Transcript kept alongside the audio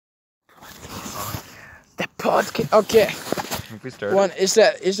Podcast. Okay. If we start. One. Is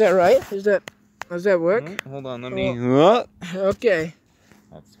that right? Does that work? Hold on, let me. Okay.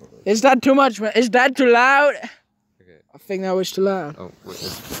 That's totally. Is that too much, man? Is that too loud? Okay. I think that was too loud. Oh,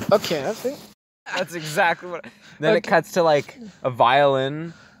 wait. Okay, I think. That's exactly what. Then it Okay. cuts to like a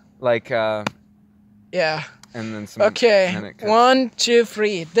violin, like Yeah. and then some. Okay. And then it cuts. 1, 2,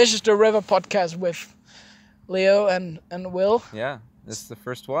 3. This is the River Podcast with Leo and Will. Yeah, this is the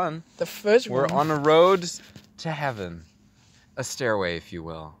first one. The first We're one. on a road to heaven, a stairway, if you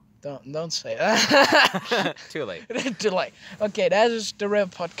will. Don't say that. Too late. Too late. Okay, that is the River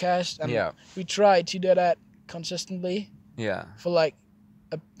Podcast, and Yeah. we try to do that consistently Yeah. for like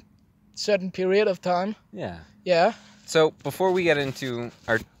a certain period of time. Yeah. Yeah. So before we get into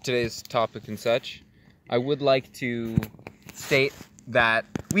our today's topic and such, I would like to state that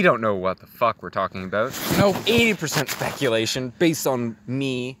we don't know what the fuck we're talking about. No. 80% speculation based on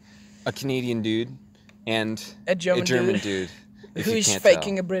me, a Canadian dude, and A German dude. if you who's can't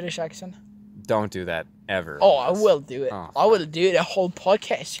faking tell. a British accent. Don't do that ever. Oh, I will do it. Oh, I will do it a whole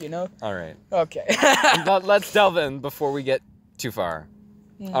podcast, you know? All right. Okay. Let's delve in before we get too far.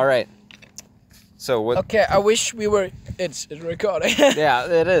 All right. So what? Okay, I wish we were... It's recording. Yeah,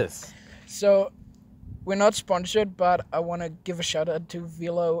 it is. So, we're not sponsored, but I want to give a shout out to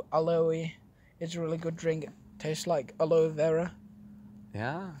Velo Aloe. It's a really good drink. It tastes like aloe vera.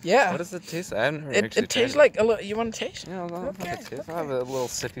 Yeah. Yeah. What does it taste? I haven't It actually tastes tried like aloe. You want to taste? Yeah, I'll Okay, have a taste. I'll have a little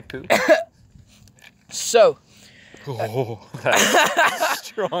sippy poo. So, Oh, that's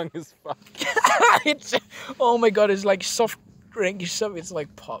strong as fuck. it's... Oh my god, it's like soft drink stuff. It's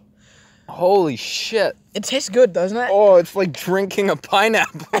like pop. Holy shit. It tastes good, doesn't it? Oh, it's like drinking a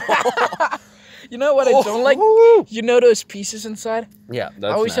pineapple. You know what I don't like? Oh. You know those pieces inside? Yeah,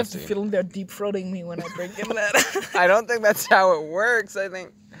 that's I always have nasty. to feel they're deep throating me when I drink in that. I don't think that's how it works. I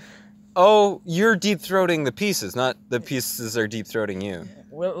think. Oh, you're deep throating the pieces, not the pieces are deep throating you.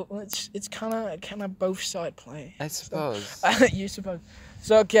 Well, it's kind of both side play. I suppose. You suppose.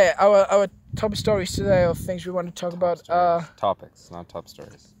 So okay, our top stories today of things we want to talk about. Topics, not top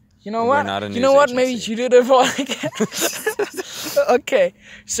stories. You know We're what? not a You news know what? Maybe agency. you do the podcast. Okay,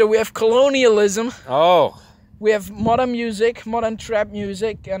 so we have colonialism. Oh, We have modern music, modern trap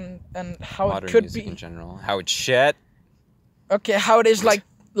music, and how modern it could music be. in general. How it's shit. Okay, how it is like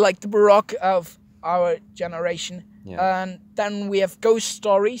the Baroque of our generation. Yeah. And then we have ghost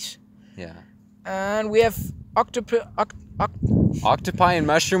stories, Yeah. and we have Octopi and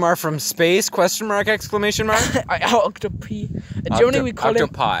mushroom are from space? Question mark! Exclamation mark! octopi. In Germany we call them.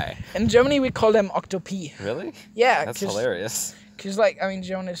 Octopi. In Germany we call them octopi. Really? Yeah, That's hilarious. Cause like I mean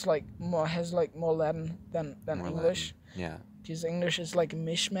German is like has more Latin than More English. Latin. Yeah. Cause English is like a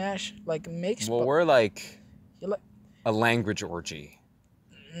mishmash, like a mix. Well, but we're like you like a language orgy.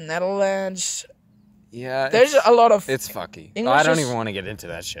 Netherlands. Yeah. There's a lot of. It's fucky. English I don't is- even want to get into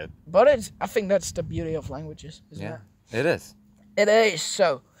that shit. But I think that's the beauty of languages, isn't Yeah. it? It is. It is.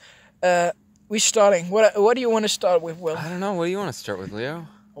 So, we're starting. What do you want to start with, Will? I don't know. What do you want to start with, Leo?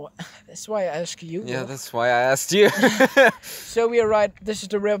 That's why I ask you. Yeah, Will. that's why I asked you. So we are right. This is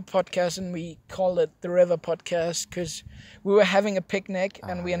the River Podcast, and we called it the River Podcast because we were having a picnic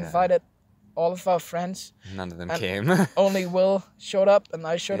and we yeah. invited all of our friends. None of them And- came. Only Will showed up, and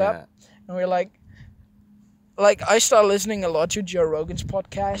I showed Yeah. up, and we were like I started listening a lot to Joe Rogan's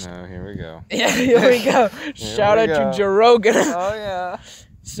podcast. Oh, here we go. Yeah, here we go. Shout we out go. to Joe Rogan. Oh, yeah.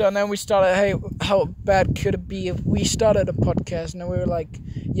 So then we started, hey, how bad could it be if we started a podcast? And then we were like,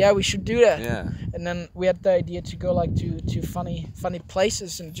 yeah, we should do that. Yeah. And then we had the idea to go like to funny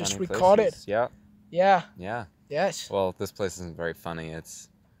places and just Funny record places. it. Yeah. Yeah. Yeah. Yes. Well, this place isn't very funny. It's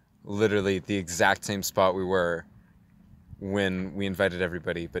literally the exact same spot we were when we invited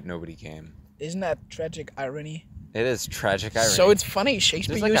everybody, but nobody came. Isn't that tragic irony? It is tragic irony. So it's funny.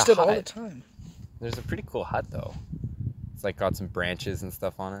 Shakespeare There's like used a it all the hut. time. There's a pretty cool hut, though. It's like got some branches and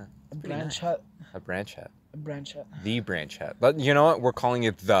stuff on it. A Pretty branch nice. hut. A branch hut. A branch hut. The branch hut. But you know what? We're calling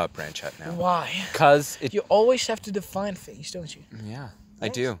it the branch hut now. Why? Because it... You always have to define things, don't you? Yeah, I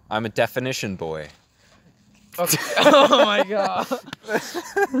do. I'm a definition boy. Okay. Oh my god.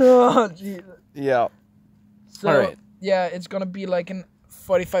 Oh Jesus. Yeah. So, All right. yeah, it's gonna be like an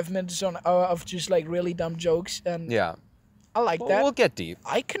 45 minutes or an hour of just like really dumb jokes, and Yeah. I like Well, that. we'll get deep.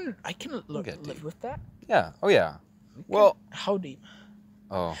 I can live get deep. with that. Yeah. Oh, yeah. Well... How deep?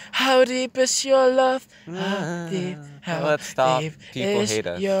 Oh. How deep is your love? How deep? How Let's stop. deep People is hate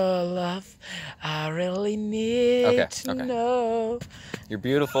us. your love? I really need Okay, to okay. know. You're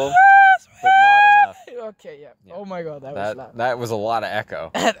beautiful, but not enough. Okay, yeah. Yeah. Oh my god, that was loud. That was a lot of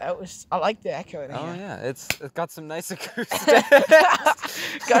echo. That was. I like the echo in Oh here. yeah, it's got some nice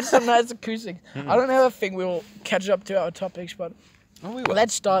acoustics. Got some nice acoustics. Hmm. I don't have a thing. We'll catch up to our topics, but Oh, we will.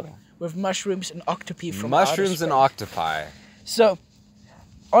 let's start with mushrooms and octopi from Mushrooms and outer space. octopi. So,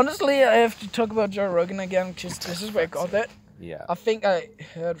 honestly, I have to talk about Joe Rogan again because this is where I got that. Yeah. I think I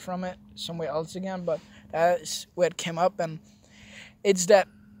heard from it somewhere else again, but that's where it came up, and it's that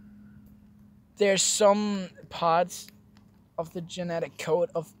there's some parts of the genetic code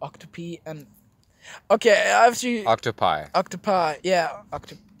of octopi and okay, I have to Octopi. octopi, yeah,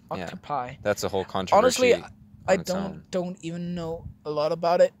 Yeah. octopi. That's a whole controversy. Honestly, I on its own. don't even know a lot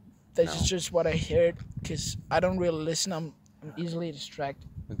about it. This No. is just what I heard because I don't really listen. I'm easily distracted.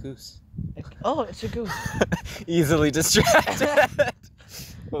 A goose. Oh, it's a goose. Easily distracted.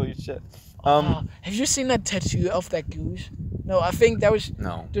 Holy shit. Have you seen that tattoo of that goose? No, I think that was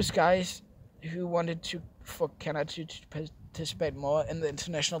No. those guys who wanted to for Canada to participate more in the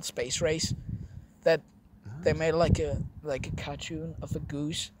international space race. That they made like a cartoon of a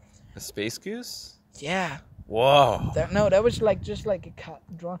goose. A space goose? Yeah. Whoa. That was like just like a cat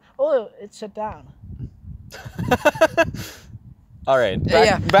drawn. Oh, it sat down. All right.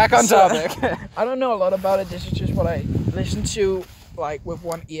 Yeah. Back on So- topic. I don't know a lot about it. This is just what I listened to, like with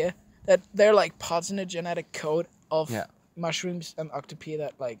one ear. That they're like parts in the genetic code of Yeah. mushrooms and octopi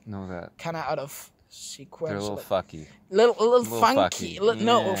that like know that. kind of out of sequence. They're a little like, fucky. little little funky. fucky.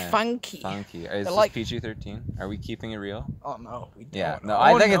 No, Yeah. funky. Funky. Is They're this like- PG-13? Are we keeping it real? Oh no, we don't. Yeah, no, Oh,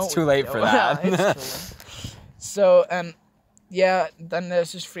 I think no, it's too we late for don't. that. It's too late. So yeah, then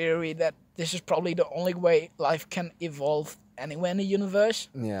there's this theory that this is probably the only way life can evolve anywhere in the universe.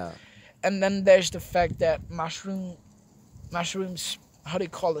 Yeah. And then there's the fact that mushrooms, how do you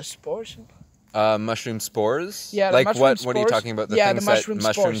call the spores? Mushroom spores? Yeah, the like mushroom what are you spores. talking about? The Yeah, things the mushroom that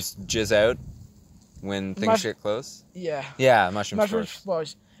mushrooms jizz out when things Mush- get close? Yeah, Yeah, mushroom mushroom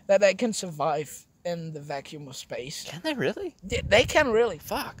spores. spores that they can survive in the vacuum of space. Can they really? They can really.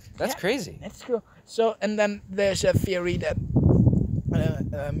 Fuck. That's Yeah. crazy. That's cool. So and then there's a theory that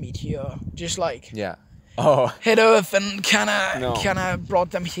a meteor just like Yeah. Oh. hit Earth and No. kind of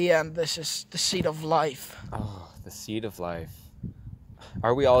brought them here, and this is the seed of life. Oh, the seed of life.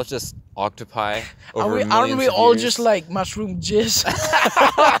 Are we all just octopi Aren't over we millions of all years? just like mushroom jizz?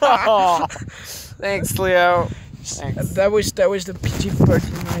 Oh, thanks, Leo. Thanks. that was the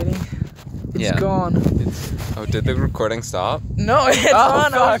PG-13 rating. It's Yeah. gone. Oh, did the recording stop? No, it's Oh,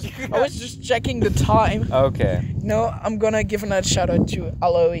 on. fuck. I was just checking the time. Okay. No, I'm gonna give a shout out to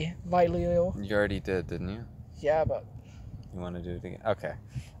Aloe Vileo. You already did, didn't you? Yeah, but You want to do it again? Okay.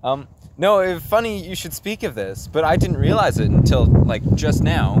 No, it's funny you should speak of this, but I didn't realize it until like just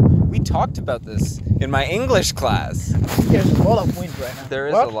now. We talked about this in my English class. there's a lot of wind right now. There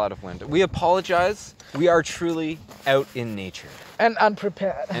is What? a lot of wind. We apologize. We are truly out in nature And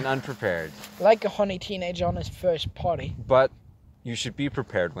unprepared. and unprepared. Like a honey teenager on his first party. But you should be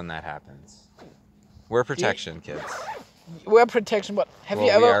prepared when that happens. We're protection kids. We're protection, but have Well,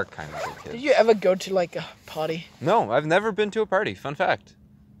 you ever we are kind of good kids. did you ever go to like a party? No, I've never been to a party. Fun fact.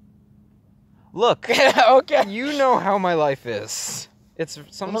 Look, Okay. you know how my life is. It's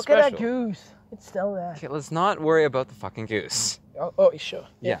something Look special. at that goose. It's still there. Okay, let's not worry about the fucking goose. Oh, sure.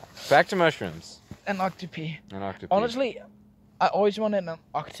 Yeah. Back to mushrooms An octopi. and octopi. Honestly, I always wanted an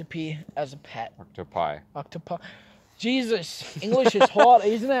octopi as a pet. Octopi. Octopi. Jesus, English is hard,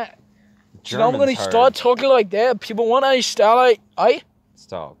 isn't it? So now I'm German's gonna hard. start talking like that. People want to start like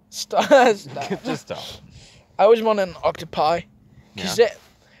Stop. start. Just stop. I always want an octopi because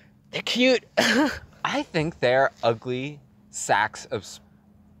they're cute. I think they're ugly sacks of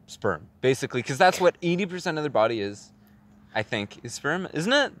sperm, basically, because that's what 80% of their body is. I think is sperm,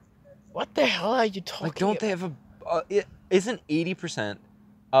 isn't it? What the hell are you talking? Like, don't they have isn't 80%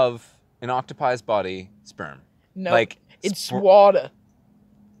 of an octopi's body sperm? No, like, it's water.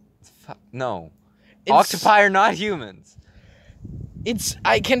 No. It's- Octopi are not humans.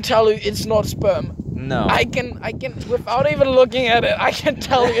 I can tell you, it's not sperm. No. I can, without even looking at it, I can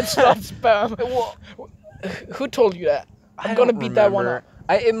tell you it's not sperm. Who told you that? I'm gonna beat that one up.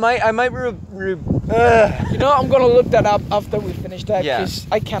 I might. You know, I'm gonna look that up after we finish that Yeah. because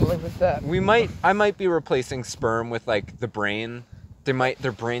I can't live with that. I might be replacing sperm with like the brain.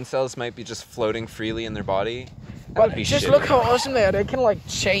 Their brain cells might be just floating freely in their body. That would But be just shitty. look how awesome they are. They can like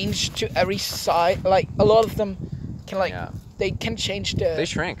change to every side. Like a lot of them can like Yeah. they can change the They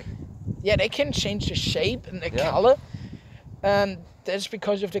shrink. yeah they can change the shape and the Yeah. color, and that's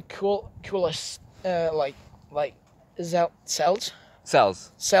because of the coolest like cells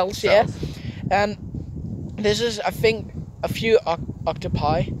Cells. yeah. And this is I think a few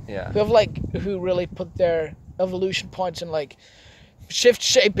octopi. Yeah. Who really put their evolution points in like shift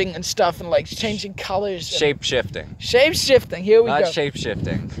shaping and stuff and like changing colors. Shape shifting. Shape shifting. Here we Not go. shape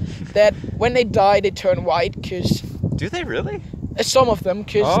shifting. That when they die, they turn white because Do they really? some of them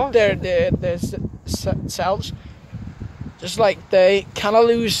because Oh, their cells just like they kind of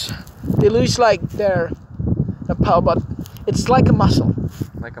lose like their power, but it's like a muscle.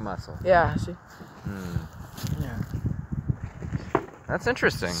 Like a muscle. Yeah. See. Hmm. Yeah. That's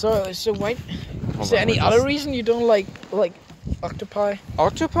interesting. So why? Hold Is there on, any we're other just- reason you don't like octopi?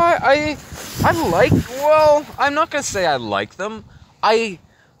 Octopi, I like. Well, I'm not gonna say I like them. I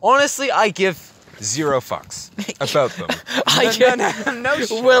give 0 fucks about them. No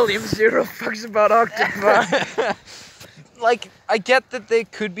shit. William zero fucks about octopi. Like, I get that they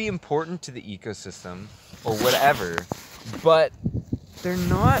could be important to the ecosystem or whatever, but they're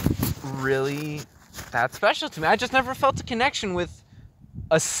not really that special to me. I just never felt a connection with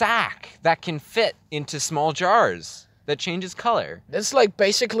a sack that can fit into small jars that changes color. That's like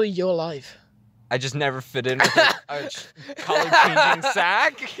basically your life. I just never fit in with a color-changing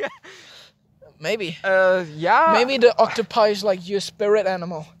sack. Maybe. Yeah. Maybe the octopi is like your spirit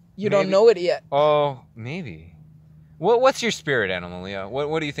animal. You don't Maybe. know it yet. Oh, maybe. What's your spirit animal, Leo?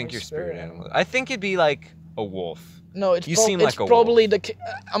 What do you think My your spirit spirit animal is? I think it'd be like a wolf. No, it's You seem it's like a probably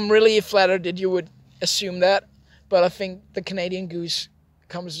I'm really flattered that you would assume that, but I think the Canadian goose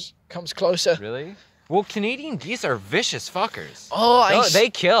comes closer. Really? Well, Canadian geese are vicious fuckers. Oh, They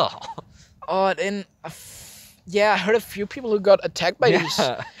kill. Oh, and yeah, I heard a few people who got attacked by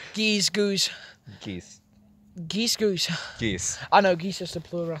these geese. Geese. Geese. I know geese is the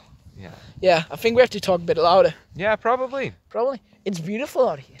plural. Yeah. Yeah, I think we have to talk a bit louder. Yeah, probably. Probably. It's beautiful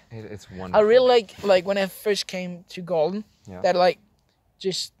out here. It's I wonderful. really like when I first came to Golden, Yeah. that like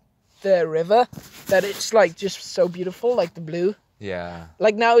just the river, that it's like just so beautiful, like the blue. Yeah.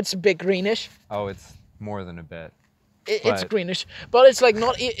 Like now it's a bit greenish. Oh, it's more than a bit. It's But- greenish, but it's like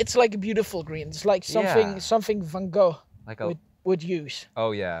not. It's like a beautiful green. It's like Yeah. something Van Gogh Like a. would use.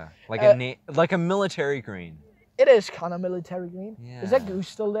 Oh yeah. Like like a military green. It is kind of military green. Is that Yeah. goose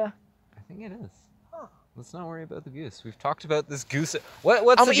still there? I think it is. Huh. Let's not worry about the goose. We've talked about this goose. What's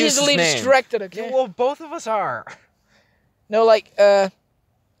I'm the goose's easily name? distracted. Okay. Yeah, well, both of us are. No, like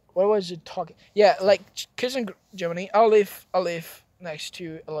what was it talking? Yeah, like cause in Germany, I live next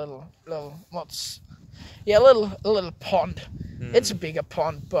to a little what's a little pond. Hmm. It's a bigger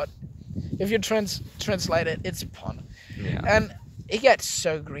pond, but if you translate it, it's a pond, Yeah. and it gets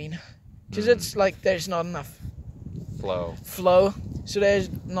so green, cause it's like there's not enough flow, so there's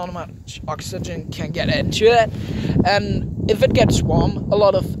not much oxygen can get into it, and if it gets warm, a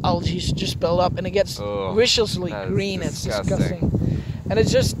lot of algae just build up, and it gets Ugh, viciously that is green. disgusting. It's disgusting, and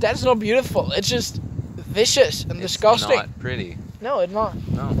it's just that's not beautiful. It's just vicious and disgusting. It's not pretty. No, it's not.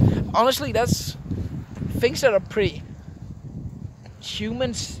 No. Honestly, that's things that are pretty.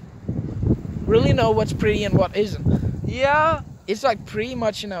 Humans really know what's pretty and what isn't. Yeah, It's like pretty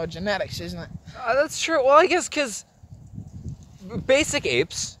much in our genetics, isn't it? that's true. Well, I guess because basic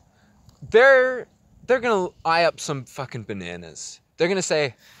apes, they're gonna eye up some fucking bananas. They're gonna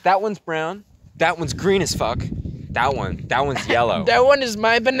say that one's brown, that one's green as fuck, that one's yellow. That one is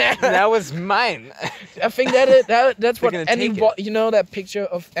my banana. That was mine. I think that's what gonna Andy take it. you know that picture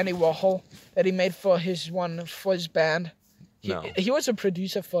of Andy Warhol that he made for his band. No. He was a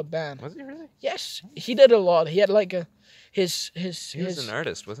producer for a band. Was he really? Yes, he did a lot. He had like his He was an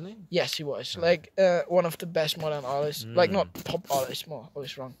artist, wasn't he? Yes, he was like one of the best modern artists. Like not pop artists, more I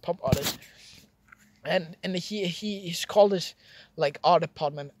was wrong. Pop artists. And he's called his like art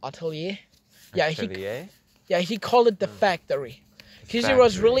department atelier. Yeah, he called it the factory, because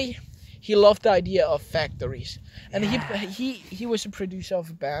he loved the idea of factories, and he was a producer of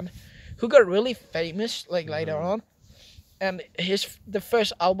a band, who got really famous like later on, and the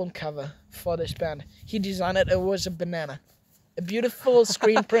first album cover for this band he designed it was a banana, a beautiful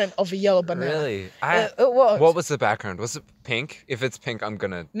screen print of a yellow banana. Really? It was. What was the background? Was it pink? If it's pink, I'm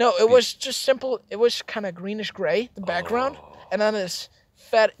gonna. No, it was just simple. It was kind of greenish gray, the background, and then it's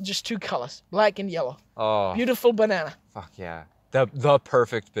just two colors, black and yellow. Oh, Beautiful banana. fuck yeah! The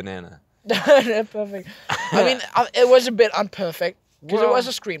perfect banana. Perfect. I mean, it was a bit unperfect because it Well- was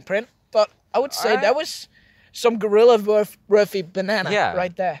a screen print, but I would say I- that was some gorilla worthy banana Yeah.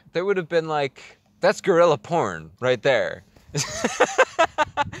 right there. There would have been like, that's gorilla porn right there.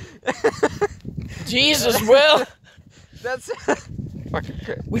 Jesus, Will. That's fucking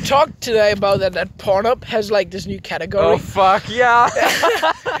great. We talked today about that Pornhub has like this new category. Oh fuck yeah!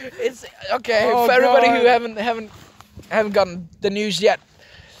 It's okay Oh, for everybody who God. haven't gotten the news yet.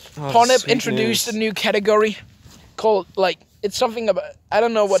 Oh, Pornhub sweet introduced news. a new category called like it's something about, I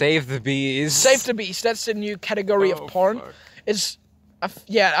don't know what. Save the bees. Save the bees. That's the new category Oh, of porn. fuck. It's,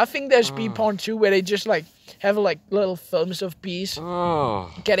 I think there's bee porn too, where they just like have like little films of bees Oh.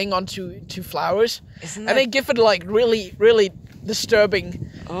 getting onto Isn't titles, and that... they give it like really, really disturbing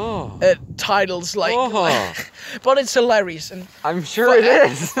Oh. titles, like, Oh. but it's hilarious. And I'm sure it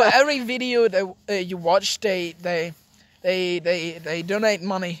is. for every video that you watch, they donate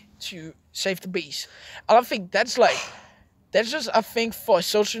money to save the bees. And I think that's just, I think, for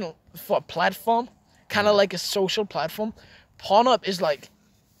a platform, kind of like a social platform. Pornhub is like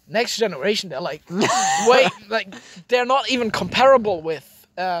next generation. They're like like they're not even comparable with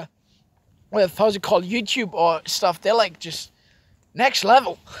how's it called, YouTube or stuff. They're like just next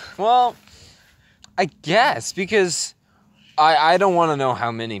level. Well, I guess, because I don't want to know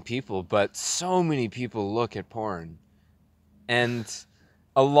how many people, but so many people look at porn. And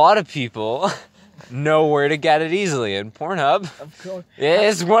a lot of people know where to get it easily, and Pornhub Of course.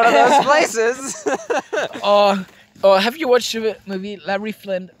 is one of those places. Have you watched the movie Larry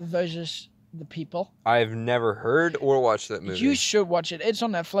Flint versus the People? I've never heard or watched that movie. You should watch it. It's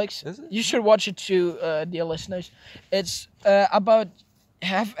on Netflix. Is it? You should watch it too, dear listeners. It's about.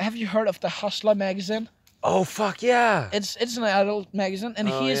 Have you heard of the Hustler magazine? Oh, fuck yeah. It's an adult magazine, and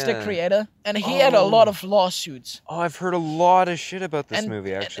Oh, he is yeah. the creator, and he had a lot of lawsuits. Oh, I've heard a lot of shit about this And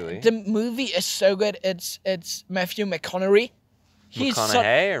movie, actually. The movie is so good. It's Matthew McConaughey. He's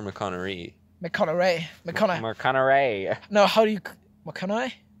McConaughey or McConaughey? McConaughey. McConaughey. No, how do you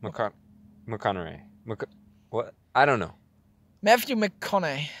McConaughey? McConaughey. What? I don't know. Matthew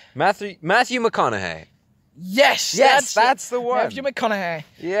McConaughey. Matthew McConaughey. Yes, That's the one. Matthew McConaughey.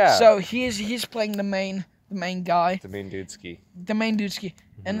 Yeah. So he's playing the main guy, the main dude ski. the main dudeski,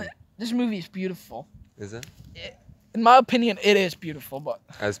 and this movie is beautiful. Is it? In my opinion, it is beautiful, but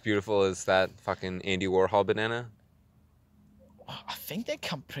As beautiful as that fucking Andy Warhol banana? I think they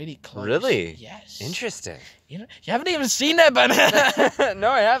come pretty close. Really? Yes. Interesting. You haven't even seen that banana. No,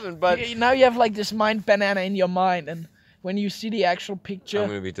 I haven't, but Now you have like this mind banana in your mind, and when you see the actual picture, I'm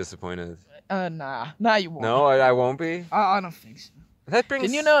gonna be disappointed. nah, you won't. No, I won't be. I don't think so. That brings.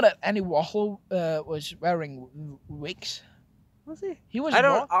 Didn't you know that Andy Warhol was wearing wigs? Was he? He was. I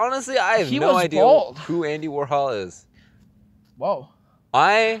don't. bald. Honestly, I have He no was idea bald. who Andy Warhol is. Whoa.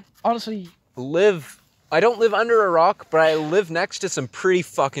 I Honestly, don't live under a rock, but I live next to some pretty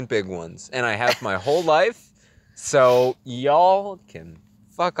fucking big ones, and I have my whole life. So y'all can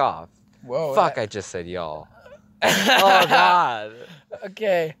fuck off. whoa. Fuck! I just said y'all. Oh God.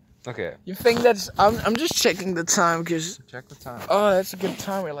 Okay. Okay. You think that's? I'm just checking the time because. Check the time. Oh, that's a good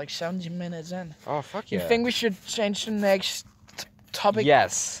time. We're like 70 minutes in. Oh fuck You yeah. think we should change the next topic?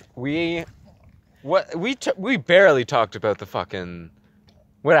 Yes, we barely talked about the fucking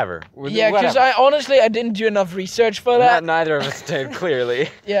whatever. Yeah, because Whatever. I didn't do enough research for that. Neither of us did, clearly.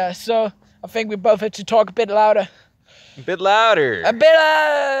 Yeah, so I think we both had to talk a bit louder. A bit louder. A bit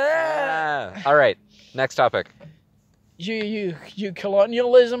louder. All right, next topic. You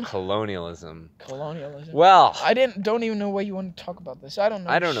colonialism. Colonialism. Colonialism. Well, Don't even know why you want to talk about this. I don't know.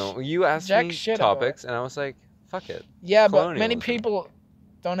 I don't know. You asked Jack me shit about topics, and I was like, fuck it. Yeah, but many Colonialism. people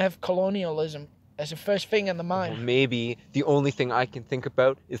don't have colonialism as the first thing in the Well, mind. maybe the only thing I can think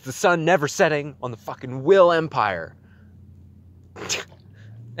about is the sun never setting on the fucking Will Empire.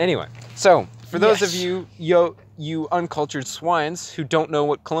 Anyway, so for those of Yes. you uncultured swines who don't know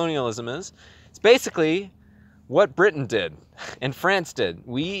what colonialism is, it's basically what Britain did and France did.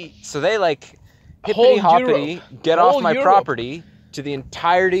 They like hippity Whole hoppity, Europe. get Whole off my Europe. property to the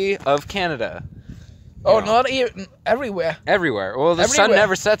entirety of Canada. Oh, know. not even everywhere. Everywhere. Well, the sun Everywhere.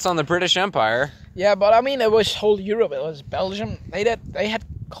 never sets on the British Empire. Yeah, but I mean, it was whole Europe. It was Belgium. They had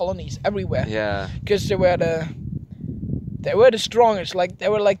colonies everywhere Yeah. because they were the strongest. Like they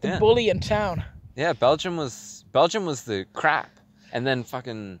were like the Yeah. bully in town. Yeah, Belgium was the crap. And then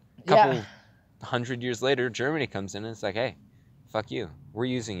fucking couple Yeah. 100 years later, Germany comes in and it's like, hey, fuck you. We're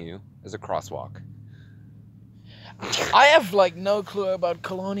using you as a crosswalk. I have like no clue about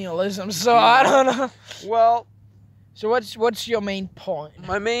colonialism, so I don't know. Well, So what's your main point?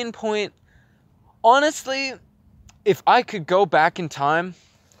 my main point, honestly, if I could go back in time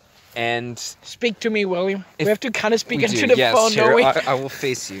and... Speak to me, William. If we have to kind of speak we into do, the yes, phone, here, don't we? I will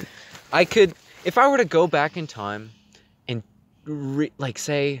face you. If I were to go back in time and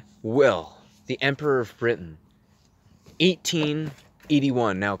say, Will, the Emperor of Britain,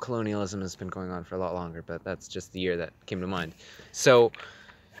 1881. Now, colonialism has been going on for a lot longer, but that's just the year that came to mind. So,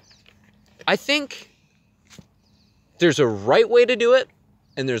 I think there's a right way to do it,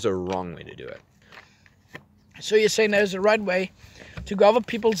 and there's a wrong way to do it. So you're saying there's a right way to go over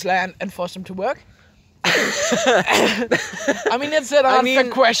people's land and force them to work? I mean, it's an unfair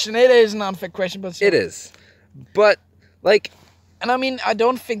question. It is an unfair question, but it is. But like, and I mean, I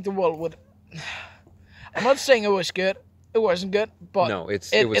don't think the world would. I'm not saying it was good. It wasn't good, but no, it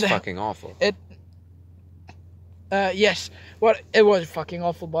was fucking awful. Yes, well, it was fucking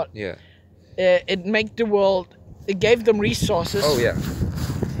awful, but yeah, it made the world. It gave them resources. Oh yeah.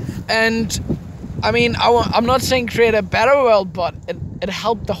 And I mean, I'm not saying create a better world, but it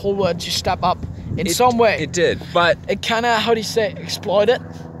helped the whole world to step up in some way. It did, but it kind of, how do you say, exploit it.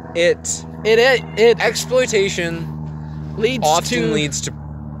 It exploitation often leads to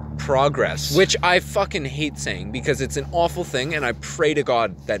progress, which I fucking hate saying because it's an awful thing, and I pray to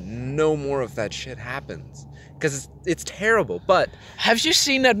God that no more of that shit happens because it's terrible. But have you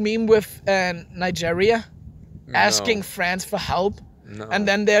seen that meme with Nigeria asking France for help? No. And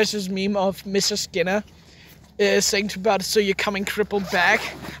then there's this meme of Mr. Skinner saying to Bart, so you're coming crippled back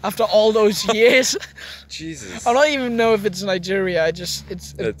after all those years? Jesus. I don't even know if it's Nigeria.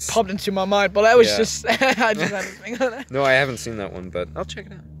 It popped into my mind, but I was just I just had to think on it. No, I haven't seen that one, but I'll check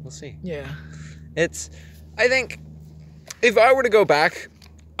it out. We'll see. Yeah. I think if I were to go back,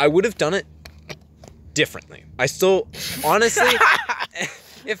 I would have done it differently. I still, honestly,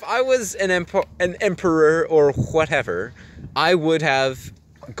 if I was an emperor or whatever, I would have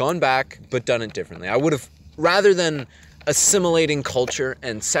gone back but done it differently. I would have, rather than assimilating culture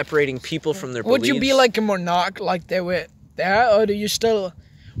and separating people from their beliefs. Would you be like a monarch like they were there, or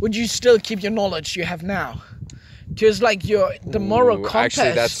would you still keep your knowledge you have now? Because like the moral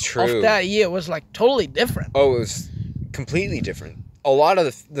compass of that year was like totally different. Oh, it was completely different. A lot of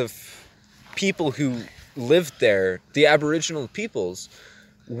the people who lived there, the Aboriginal peoples,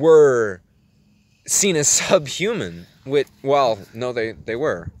 were seen as subhuman. Well, no, they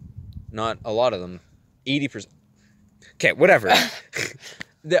were. Not a lot of them. 80%. Okay, whatever.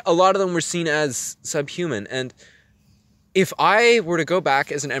 A lot of them were seen as subhuman. And if I were to go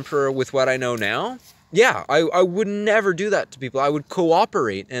back as an emperor with what I know now, yeah, I would never do that to people. I would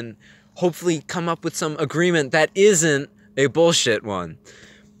cooperate and hopefully come up with some agreement that isn't a bullshit one.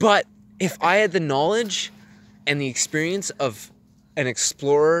 But if I had the knowledge and the experience of an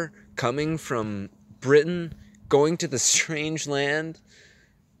explorer coming from Britain, going to the strange land,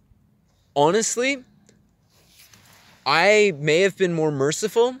 honestly, I may have been more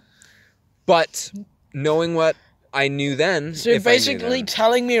merciful, but knowing what I knew then... So you're basically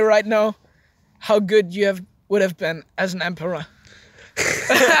telling me right now how good you would have been as an emperor.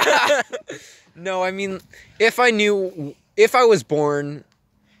 No, I mean, if I was born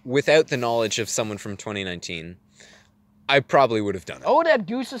without the knowledge of someone from 2019, I probably would have done it. Oh, that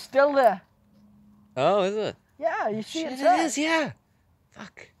goose is still there. Oh, is it? Yeah, you see it is, yeah.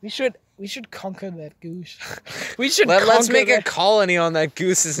 Fuck. We should conquer that goose. Let's make a colony on that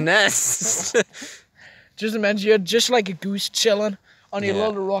goose's nest. Just imagine you're just like a goose chilling on your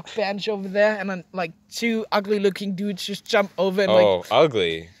little rock bench over there, and then like two ugly-looking dudes just jump over and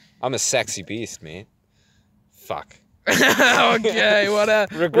ugly. I'm a sexy beast, mate. Fuck. Okay,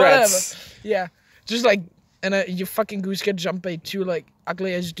 whatever. Regrets. Whatever. Yeah, just like, and your fucking goose get jumped by two like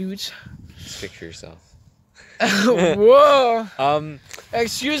ugly-ass dudes. Just picture yourself. Whoa.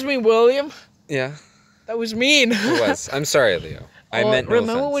 Excuse me, William. Yeah. That was mean. It was. I'm sorry, Leo. I meant no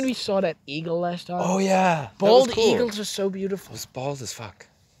remember offense. when we saw that eagle last time? Oh yeah. Bald eagles are so beautiful. It was bald as fuck.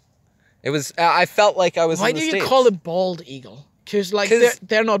 It was. I felt like I was. Why in the do you States. call it bald eagle? Because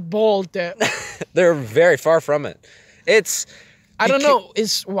they're not bald. They're very far from it. I don't know.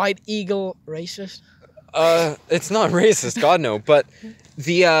 Is white eagle racist? It's not racist. God no. But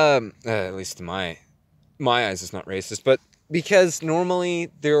at least in my eyes, it's not racist. But because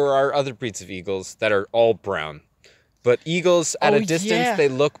normally there are other breeds of eagles that are all brown. But eagles, at a distance, they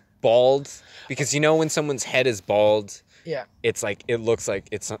look bald. Because when someone's head is bald, it's like, it looks like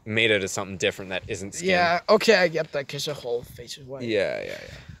it's made out of something different that isn't skin. Yeah, okay, I get that, because your whole face is white. Yeah.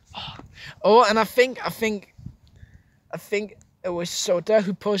 Oh, and I think it was Sota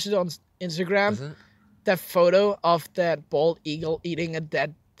who posted on Instagram that photo of that bald eagle eating a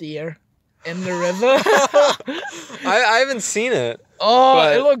dead deer in the river. I haven't seen it. Oh,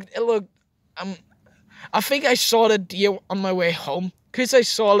 but it looked. I think I saw the deer on my way home because I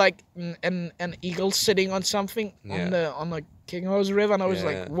saw like an eagle sitting on something on the Kinghorse River, and I was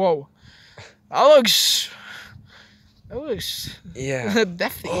like, "Whoa, that looks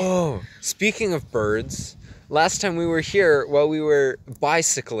definitely." Oh, speaking of birds, last time we were here, while we were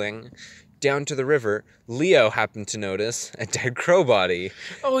bicycling down to the river, Leo happened to notice a dead crow body.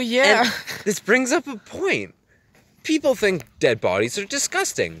 Oh yeah. And this brings up a point. People think dead bodies are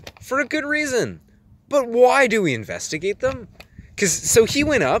disgusting for a good reason. But why do we investigate them? So he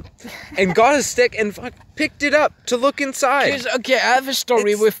went up and got a stick and picked it up to look inside. 'Cause, okay, I have a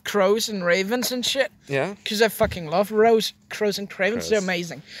story with crows and ravens and shit. Yeah. Because I fucking love crows and cravens. They're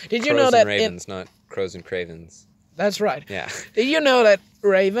amazing. Did you Crows know that? and ravens, not crows and cravens. That's right. Yeah. Did you know that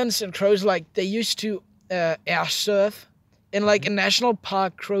ravens and crows, like, they used to air surf? In, like, a national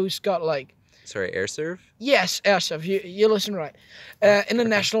park, crows got, like... Sorry, air serve? Yes, air surf. You listen right. In a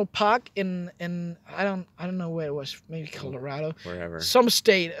national park in I don't know where it was. Maybe Colorado. Wherever. Some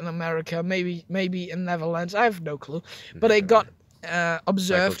state in America. Maybe in Netherlands. I have no clue. But they got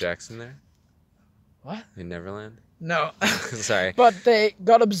observed. Michael Jackson there? What? In Neverland? No. Sorry. But they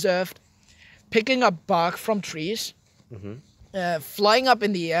got observed picking up bark from trees, flying up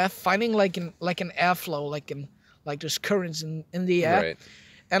in the air, finding like an airflow, like there's currents in the air, Right.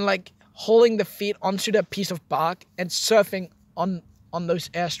 and like holding the feet onto that piece of bark and surfing on those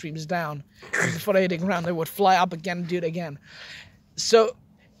airstreams down. And before they hit the ground, they would fly up again and do it again. So,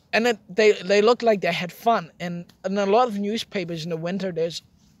 and then they looked like they had fun. And in a lot of newspapers in the winter,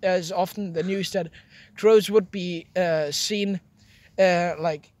 there's often the news that crows would be seen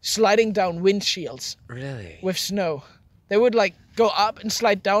like sliding down windshields Really? with snow. They would like go up and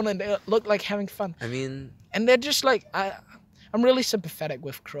slide down, and they look like having fun. I mean, And they're just like I'm really sympathetic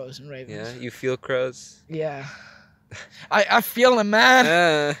with crows and ravens. yeah, you feel crows? Yeah. I feel them, man.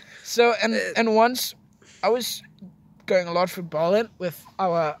 Uh, So and once I was going a lot through Berlin with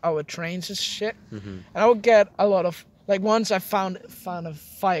our trains and shit, and I would get a lot of like once I found a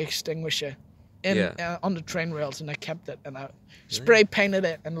fire extinguisher on the train rails, and I kept it, and I spray painted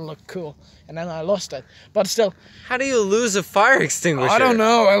it, and it looked cool, and then I lost it. But still, how do you lose a fire extinguisher? I don't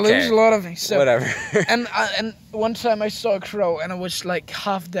know. I lose Okay. a lot of things. So, Whatever. and one time I saw a crow, and it was like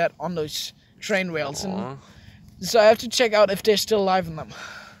half dead on those train rails, and Aw, so I have to check out if they're still alive in them.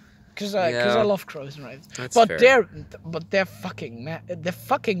 Cause Yeah. I love crows and ravens. That's But fair. they're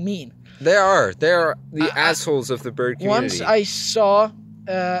fucking mean. They're the assholes of the bird community. Once I saw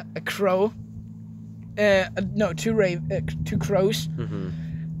a crow, two crows.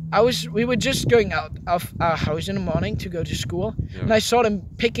 We were just going out of our house in the morning to go to school, and I saw them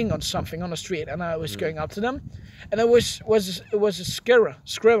picking on something on the street, and I was going up to them, and it was a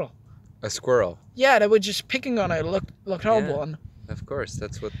squirrel. A squirrel. Yeah, they were just picking on it. It looked horrible, Yeah. and Of course,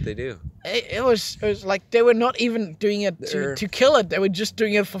 that's what they do. it was like they were not even doing it to kill it. They were just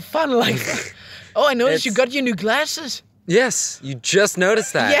doing it for fun. Like, oh, I noticed you got your new glasses. Yes, you just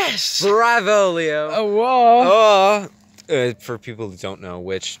noticed that. Yes. Bravo, Leo. Oh, whoa. For people who don't know,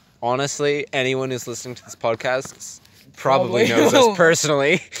 which honestly, anyone who's listening to this podcast probably Probably knows will. us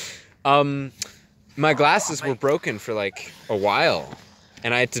personally. My glasses were broken for like a while,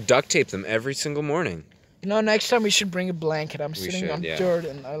 and I had to duct tape them every single morning. You know, next time we should bring a blanket. I'm sitting should, on yeah. dirt,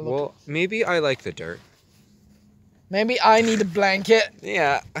 and I look. Well, maybe I like the dirt. Maybe I need a blanket.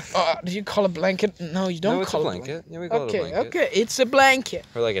 Yeah. Do you call a blanket? No, you don't No, it's call a it blanket. Yeah, we call it a blanket. Okay, it's a blanket.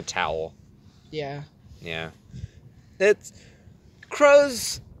 Or like a towel. Yeah. Yeah. It's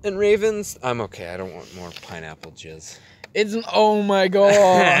crows and ravens. I'm okay. I don't want more pineapple jizz. It's an oh my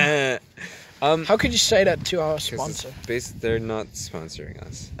god. How How could you say that to our sponsor? They're not sponsoring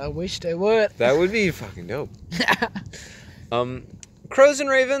us. I wish they would. That would be fucking dope. Crows and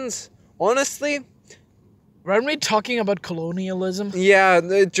ravens, honestly, Weren't we talking about colonialism? yeah,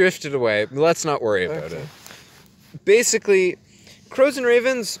 they drifted away. Let's not worry about Okay. it. Basically, crows and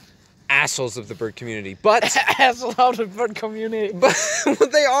ravens, assholes of the bird community. But Asshole out of bird community.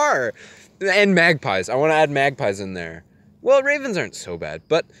 but they are. And magpies. I want to add magpies in there. Well, ravens aren't so bad,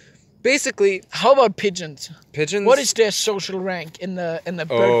 but basically, How about pigeons? pigeons. What is their social rank in the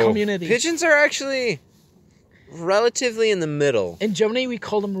bird community? Pigeons are actually relatively in the middle. In Germany, we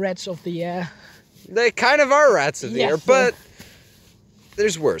call them rats of the air. They kind of are rats of the air, Yes. but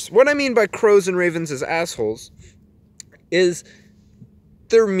there's worse. What I mean by crows and ravens as assholes is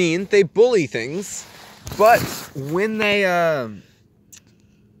they're mean, they bully things, but when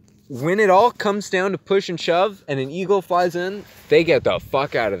it all comes down to push and shove and an eagle flies in, they get the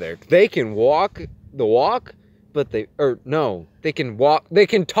fuck out of there. They can walk the walk, but they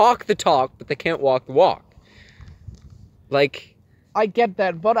can talk the talk, but they can't walk the walk. Like, I get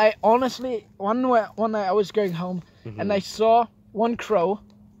that, but I honestly, one night I was going home, and I saw one crow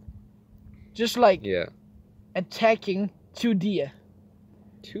just like yeah. attacking two deer.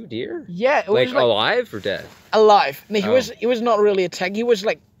 2 deer? Yeah, it Like was like alive or dead? alive. No, Oh. he was not really attacking. He was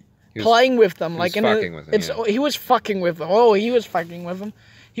like He was- playing with them, he like was fucking with them, yeah. He was fucking with them. Oh, he was fucking with them.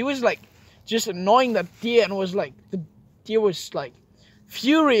 He was like just annoying that deer, and was like the deer was like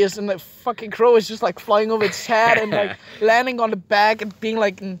furious, and the fucking crow was just like flying over its head and like landing on the back and being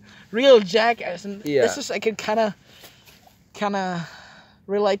like a real jackass. And Yeah. this is I can kind of kind of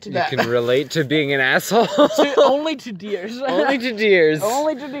relate to You that. can relate to being an asshole. Only to deers. Only to deers.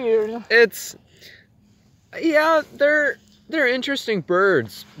 Only to deers. It's yeah, they're interesting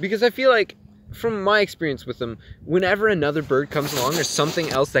birds because I feel like from my experience with them, whenever another bird comes along or something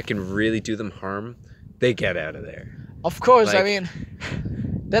else that can really do them harm, they get out of there. Of course, I Like- mean,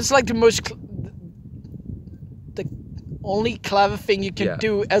 that's like the most, the only clever thing you can Yeah.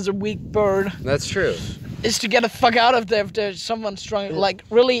 do as a weak bird That's true. is to get the fuck out of there if there's someone strong. Like,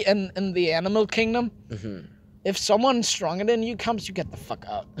 really, in the animal kingdom, if someone stronger than you comes, you get the fuck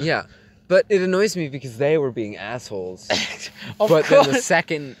out. Yeah, but it annoys me because they were being assholes. Of But course. then the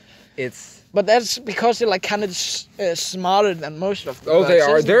second it's But that's because they're like kind of smarter than most of the oh, they birds,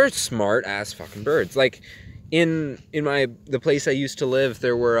 are. isn't They're it? smart ass fucking birds. Like in the place I used to live,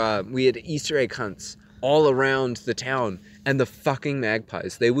 there were we had Easter egg hunts all around the town, and the fucking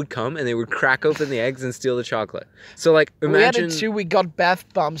magpies, they would come and they would crack open the eggs and steal the chocolate. So like We had imagine it too. We got bath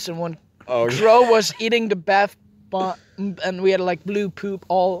bombs, and one oh crow was eating the bath bomb, and we had like blue poop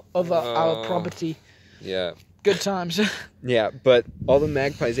all over our Oh. property. yeah. Good times. Yeah, but all the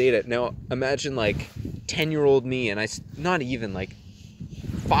magpies ate it. Now imagine like 10-year-old me and not even like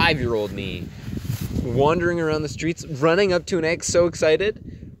 5-year-old me wandering around the streets, running up to an egg so excited,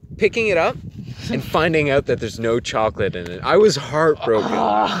 picking it up and finding out that there's no chocolate in it. I was heartbroken.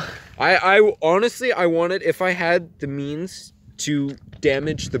 I honestly, I wanted, if I had the means to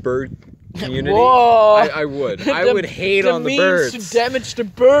damage the bird community, Whoa. I would. I would hate on the means birds. to damage the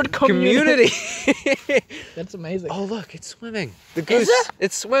bird community. Community. That's amazing. Oh look, it's swimming. The goose. it?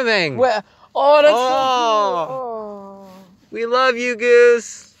 It's swimming. Where? Oh, that's Oh. so cool. We love you,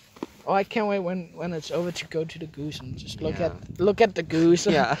 goose. Oh, I can't wait when it's over to go to the goose and just look Yeah. at the goose.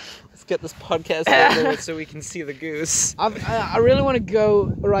 Yeah. Let's get this podcast over with so we can see the goose. I really want to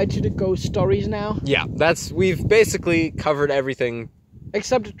go right to the ghost stories now, Yeah, we've basically covered everything.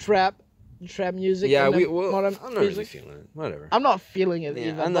 except the trap music. Yeah, and the I'm modern not really music. feeling it. Whatever. I'm not feeling it Yeah,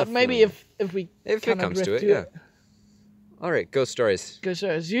 either. I'm But not maybe feeling if we If it kinda comes to drift it, yeah. All right, ghost stories. Go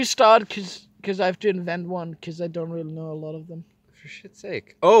sirs. You start because I have to invent one because I don't really know a lot of them. For shit's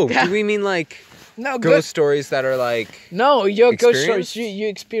sake. Oh, do we mean like No, ghost stories that are like? No, your ghost Experience? stories you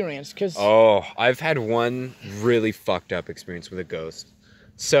experienced because Oh, I've had one really fucked up experience with a ghost.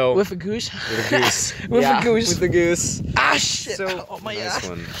 So with a goose. with a goose. With Yeah, a goose. With the goose. Ah shit! So Oh my nice god!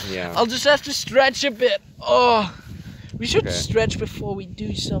 one. Yeah. I'll just have to stretch a bit. Oh, we should Okay. stretch before we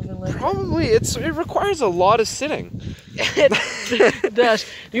do something like that. Probably it requires a lot of sitting. It does.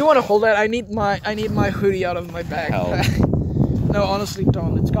 Do you want to hold that? I need my hoodie out of my bag. Hell. No, honestly,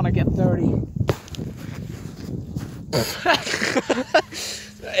 don't. It's gonna get dirty.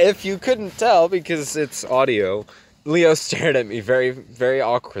 If you couldn't tell because it's audio, Leo stared at me very, very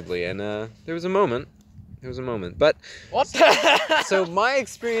awkwardly, and there was a moment. But What? so my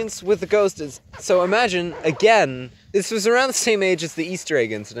experience with the ghost is, so imagine again, this was around the same age as the Easter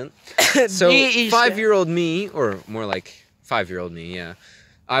egg incident. So The Easter- 5-year-old me, or more like 5-year-old me, yeah.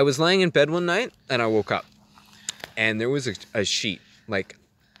 I was laying in bed one night and I woke up, and there was a sheet, like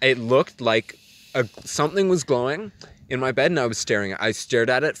it looked like something was glowing in my bed, and I stared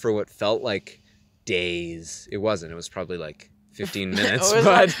at it for what felt like days. It wasn't. It was probably like 15 minutes,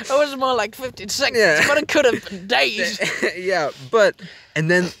 it was more like 15 seconds, Yeah. but it could have been days. yeah, but and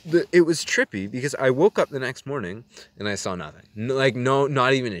then it was trippy because I woke up the next morning and I saw nothing.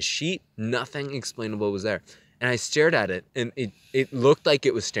 Not even a sheet. Nothing explainable was there, and I stared at it, and it looked like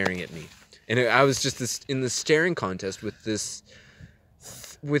it was staring at me, and I was just in this staring contest with this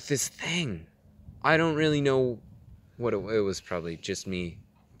thing. I don't really know what it was. Probably just me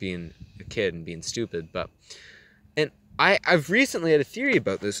being a kid and being stupid, but I've recently had a theory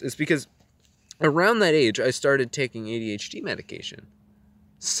about this. Is because around that age I started taking ADHD medication.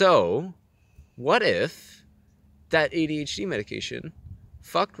 So, what if that ADHD medication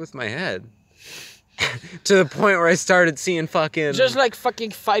fucked with my head to the point where I started seeing fucking Just like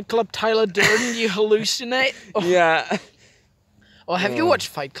fucking Fight Club Tyler Durden, you hallucinate. Oh, yeah. oh have you watched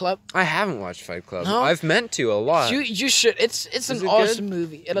Fight Club? I haven't watched Fight Club. No? I've meant to a lot. You should. It's an it awesome good?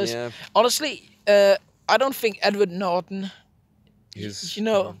 movie. It is. Yeah. Honestly, I don't think Edward Norton, He's-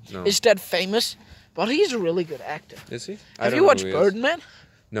 no. is that famous, but he's a really good actor. Is he? I Have don't you know watched who he is. Birdman?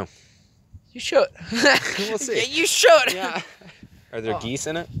 No. You should. We'll see. Yeah, you should. Yeah. Are there Oh. geese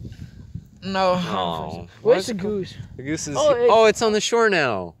in it? No. Oh. Where's the goose? The goose is. Oh, It's on the shore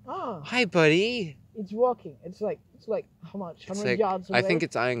now. Oh, Hi, buddy. it's walking. It's like how much? How It's many like, yards away? I think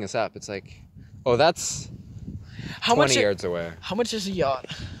it's eyeing us up. It's like, oh, that's how 20 much? yards away. How much is a yard?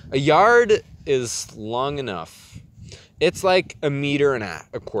 A yard is long enough. It's like a meter and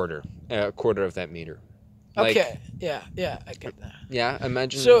a quarter of that meter. Like, Okay. Yeah, I get that. Yeah,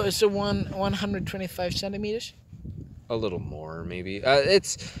 imagine So 125 centimeters. a little more, maybe.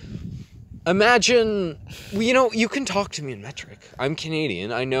 Imagine, well, you can talk to me in metric. I'm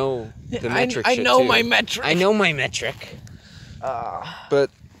Canadian. I know the metric I shit know too. my metric. I know my metric. But,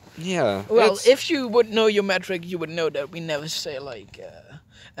 yeah. Well, it's- if you would know your metric, you would know that we never say like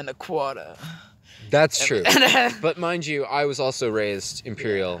and a quarter. That's true. But mind you, I was also raised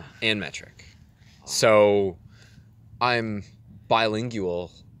imperial and metric. So, I'm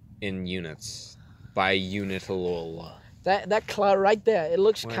bilingual in units. Biunital. That cloud right there, it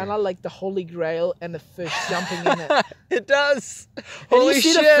looks Where? kind of like the Holy Grail and the fish jumping in it. It does. And Holy you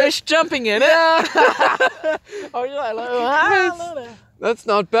see shit. the fish jumping in it. Oh, you're like, Nice. look. That's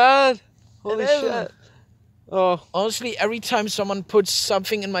not bad. Holy isn't. shit. Oh. Honestly, every time someone puts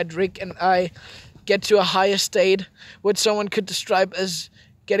something in my drink and I get to a higher state, what someone could describe as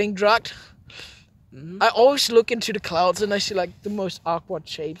getting drugged, I always look into the clouds and I see like the most awkward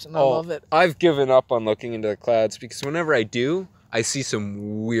shapes, and I love it. I've given up on looking into the clouds because whenever I do, I see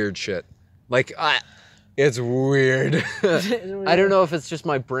some weird shit. Like, it's weird. I don't know if it's just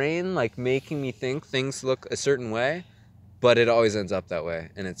my brain like making me think things look a certain way, but it always ends up that way,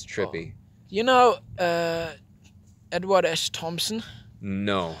 and it's trippy. You know, Edward S. Thompson,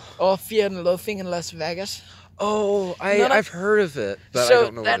 No. or Fear and Loathing in Las Vegas. Oh, No, no. I've heard of it, but So I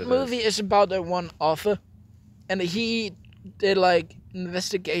don't know that what it movie is. is about that one author, and he did like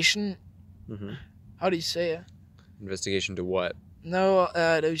investigation. Mhm. How do you say it? Investigation to what? No,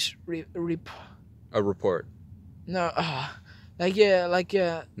 those A report. no, like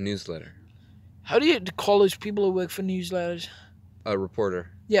Newsletter. how do you call those people who work for newsletters? A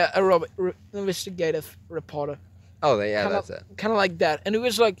reporter. Yeah, investigative reporter. Oh, yeah, Kinda- that's it. Kind of like that, and he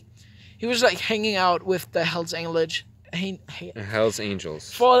was like hanging out with the Hells Angels. Hell's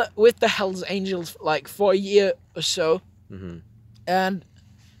Angels. With the Hells Angels like for a year or so, Mm-hmm. and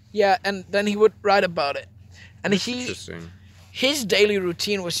yeah, and then he would write about it, and Interesting. his daily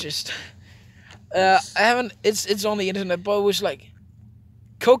routine was just it's on the internet, but it was like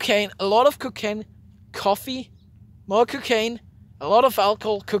cocaine, a lot of cocaine, coffee, more cocaine, a lot of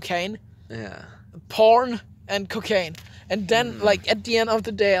alcohol, cocaine, Yeah. porn, and cocaine. And then like at the end of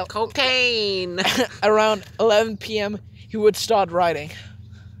the day, Cocaine. around 11 p.m. he would start writing.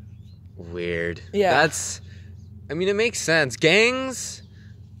 Weird. Yeah. I mean, it makes sense. Gangs?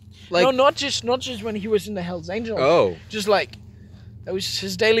 Like, No, not just when he was in the Hells Angels. oh, Just like that was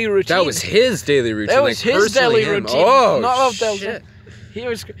his daily routine. that was his daily routine. That was like, his personally daily him. routine. Oh, Not of those- shit. He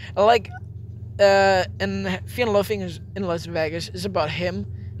was like in Fear and Loathing in Las Vegas is about him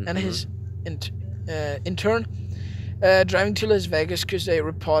and his intern driving to Las Vegas because they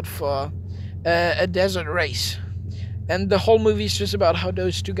report for a desert race, and the whole movie is just about how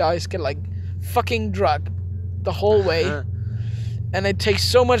those two guys get like fucking drugged the whole way, and they take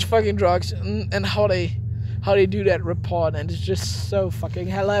so much fucking drugs, and how they do that report, and it's just so fucking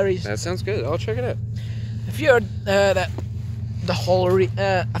hilarious. That sounds good. I'll check it out. Have you heard that the whole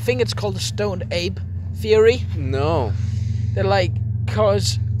I think it's called the stoned ape theory? No. That like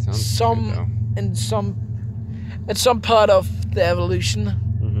cause Sounds in some part of the evolution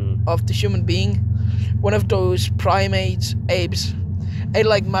Mm-hmm. of the human being, one of those primates, apes, ate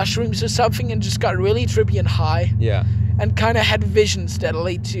like mushrooms or something and just got really trippy and high, Yeah. and kind of had visions that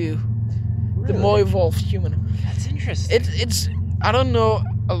lead to the more evolved human. That's interesting. It's I don't know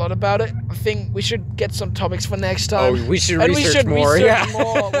a lot about it. I think we should get some topics for next time. Oh, we should and research we should more. research Yeah.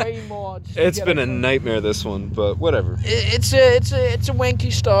 more, way more. just to It's get been it a from- nightmare, this one, but whatever. It's a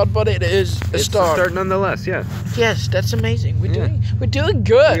wanky start, but it is a It's start. nonetheless, yeah. Yes, that's amazing. We're Yeah. doing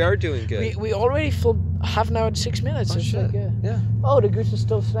good. We are doing good. We already filled half an hour and 6 minutes. Oh, It's shit. like, Yeah. oh, the goose is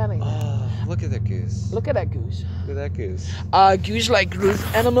still standing there. Oh, look at that goose. Look at that goose. Look at that goose. Goose like group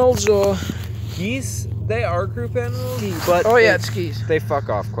animals or Geese, they are group animals, geese? but Oh yeah, they, it's geese. they fuck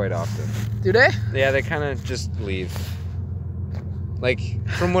off quite often. Do they? Yeah, they kind of just leave. Like,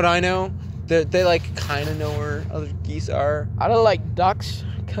 from what I know, they like kind of know where other geese are. Are they like ducks,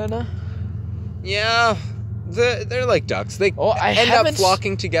 kinda? Yeah, they're like ducks. They Oh, I end up haven't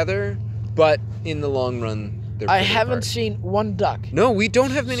flocking together, but in the long run, they're I pretty haven't apart. seen one duck. No, we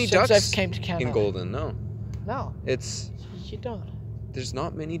don't have many since ducks I've came to Canada. in Golden. No, No, it's you don't. there's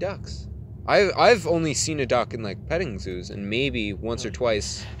not many ducks. I've only seen a duck in like petting zoos, and maybe once or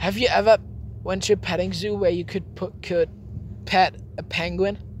twice. Have you ever went to a petting zoo where you could pet a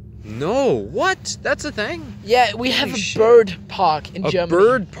penguin? No, what? That's a thing. Yeah, we have Holy a shit. bird park in A Germany.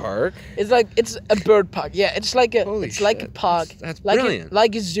 bird park. It's a bird park. Yeah, it's like a Holy like a shit, park. that's like brilliant.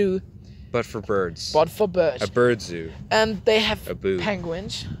 like a zoo, But for birds. but for birds. A bird zoo. And they have A boo.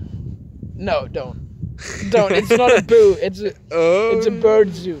 penguins. No, don't. Don't. It's not a boo. It's a Oh.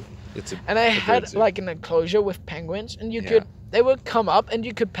 bird zoo. It's a. And I a had bird zoo. like an enclosure with penguins, and Yeah. they would come up and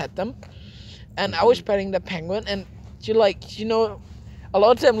you could pet them. And I was petting the penguin, and a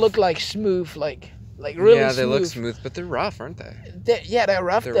lot of them look like smooth, like really Yeah, smooth. they look smooth, but they're rough, aren't they? They're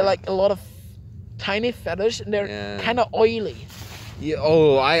rough. They're They're rough. like a lot of tiny feathers, and they're Yeah. kind of oily. Yeah.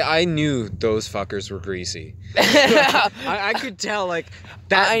 Oh, I knew those fuckers were greasy. I could tell, like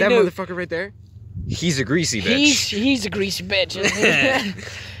that I knew. motherfucker right there. He's a greasy bitch. He's a greasy bitch.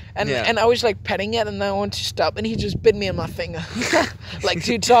 And Yeah. and I was like petting it, and I wanted to stop, and he just bit me on my finger, like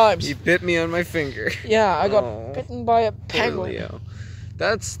 2 times. He bit me on my finger. Yeah, I got Aw. bitten by a Poor penguin. Leo.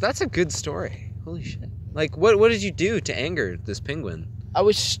 That's a good story. Holy shit. Like, what did you do to anger this penguin?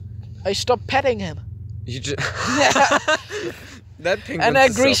 I stopped petting him. You just that penguin. And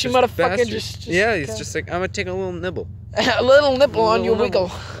that greasy motherfucker just yeah, he's kinda- just like, I'm gonna take a little nibble. A little nipple on your Little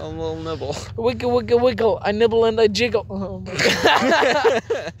wiggle. nibble. A little nibble. Wiggle, wiggle, wiggle. I nibble and I jiggle. Oh my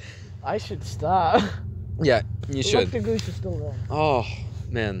God. I should stop. Yeah, you Look, should. the goose is still there. Oh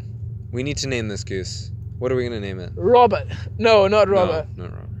man, we need to name this goose. What are we gonna name it? Robert. No, not Robert. No,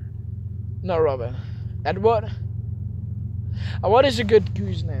 not Robert. Not Robert. Edward. What is a good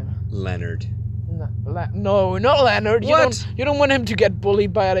goose name? Leonard. No, not Leonard. What? You don't want him to get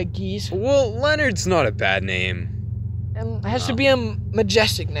bullied by other geese. Well, Leonard's not a bad name. And it has to be a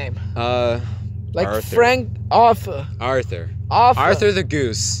majestic name. Like Arthur. Frank Arthur. Arthur. Arthur. Arthur the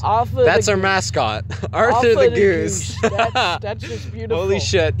goose. Arthur That's the our goose. mascot. Arthur the goose. That's just beautiful. Holy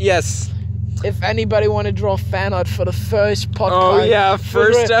shit! Yes. If anybody want to draw fan art for the first podcast. Oh yeah,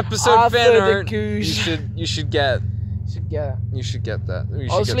 for first the episode Arthur fan the art. Goose. You should get Yeah. that. You should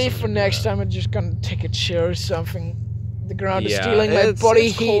Honestly, get for something next to do time, I'm just gonna take a chair or something. The ground that. is stealing my it's, body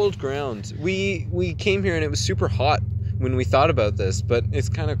it's heat. cold ground. We came here and it was super hot when we thought about this, but it's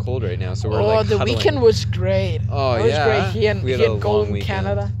kind of cold right now, so we're like the huddling. weekend was great. Oh it was yeah. great here We had in a long Golden, weekend.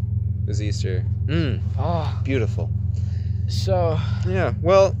 Canada. It was Easter. Oh, Beautiful. so Yeah.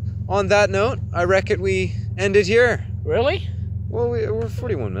 Well, on that note, I reckon we end it here. really? Well, we're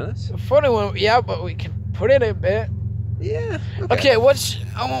 41 minutes. 41. Yeah, but we can put it a bit. Yeah. Okay, I want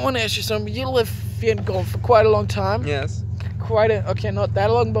to ask you something. You lived here in Golden for quite a long time. Yes. Okay, not that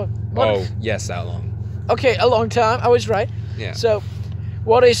long, but Oh, yes, that long. okay, a long time. I was right. Yeah. So,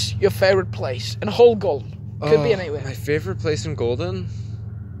 what is your favorite place in whole Golden? Could be Oh, anywhere. My favorite place in Golden?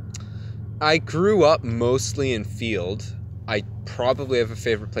 I grew up mostly in Field. I probably have a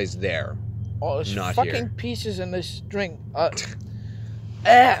favorite place there. Oh, there's Not fucking here. pieces in this drink.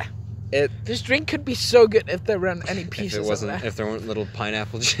 This drink could be so good if there weren't any pieces. If there weren't little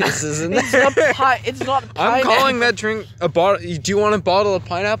pineapple jizzes in It's there. not It's not I'm pineapple. calling that drink a bottle. Do you want a bottle of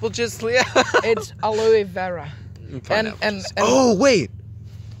pineapple jizz, Leah? It's aloe vera. Pineapple and- jizz. and- Oh wait,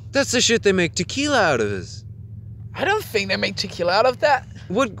 that's the shit they make tequila out of. Is I don't think they make tequila out of that.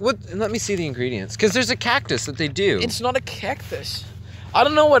 what? Let me see the ingredients, because there's a cactus that they do. It's not a cactus. I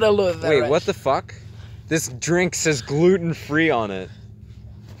don't know what aloe vera is. Wait, what the fuck? This drink says gluten-free on it.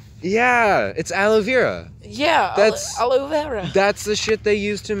 Yeah, it's aloe vera. Yeah, That's- aloe vera. That's the shit they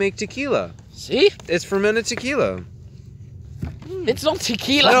use to make tequila. See? It's fermented tequila. It's not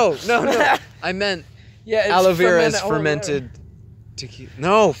tequila. No. I meant Yeah, it's aloe vera is aloe vera. fermented tequila.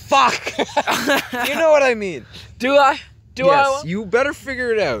 No, fuck. You know what I mean. Do I? Do Yes, I? you better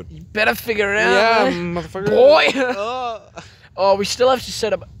figure it out. You better figure it Yeah, out. man. motherfucker. Boy. Oh. Oh, we still have to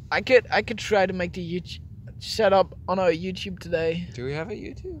set up. I could try to make the YouTube set up on our YouTube today. Do we have a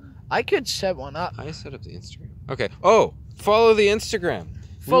YouTube? I could set one up. I set up the Instagram. Okay. Oh, follow the Instagram.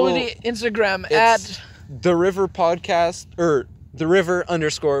 Follow the Instagram it's- at The River Podcast, or The River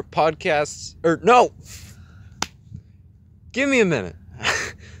 _ podcasts, or no. Give me a minute.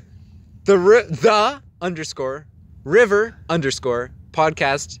 the _ River _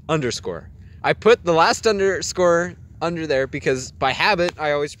 podcast _ I put the last underscore under there because by habit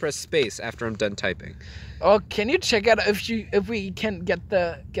I always press space after I'm done typing. Oh, can you check out if we can get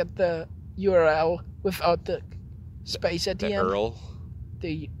the URL without the space at the end? Earl.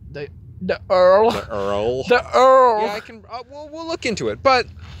 The Earl. The Earl. The Earl. Yeah, I can. We'll look into it, but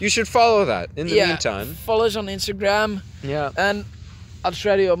you should follow that in the meantime. Follow us on Instagram, Yeah. and I'll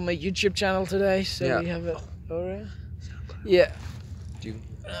try to open my YouTube channel today, so Yeah. we have it already. Yeah. Do you-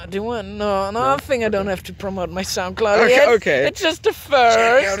 No, I think I don't have to promote my SoundCloud Okay, yet. okay. It's just the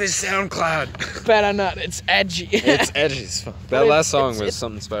first. his SoundCloud. Better not. It's edgy. It's edgy as fuck. That But last song it's- was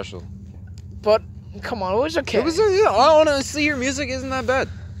something special. But come on, it was okay. It was. Honestly, your music isn't that bad.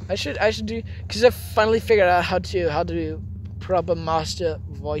 I should do, because I finally figured out how to proper master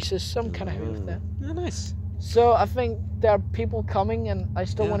voices. So I'm kind of happy with that. Yeah, nice. So I think there are people coming, and I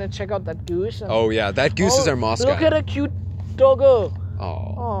still Yeah. want to check out that goose. And, Oh yeah, that goose is our mascot. Look at a cute doggo.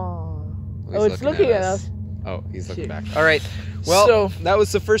 Oh. Oh, He's it's looking at us. Oh, he's looking Shit. back. All right. Well, So- that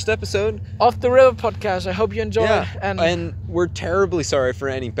was the first episode. Off the River podcast. I hope you enjoy. Yeah. And And we're terribly sorry for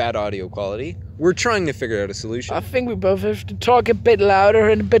any bad audio quality. We're trying to figure out a solution. I think we both have to talk a bit louder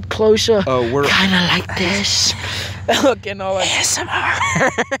and a bit closer. Oh, we're Kind of like this. Okay, no, like ASMR.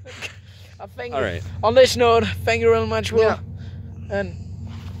 I think. all right. On this note, thank you very much, Will. Yeah. And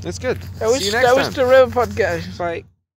That's good. that was See you next that time. was the River podcast. Bye.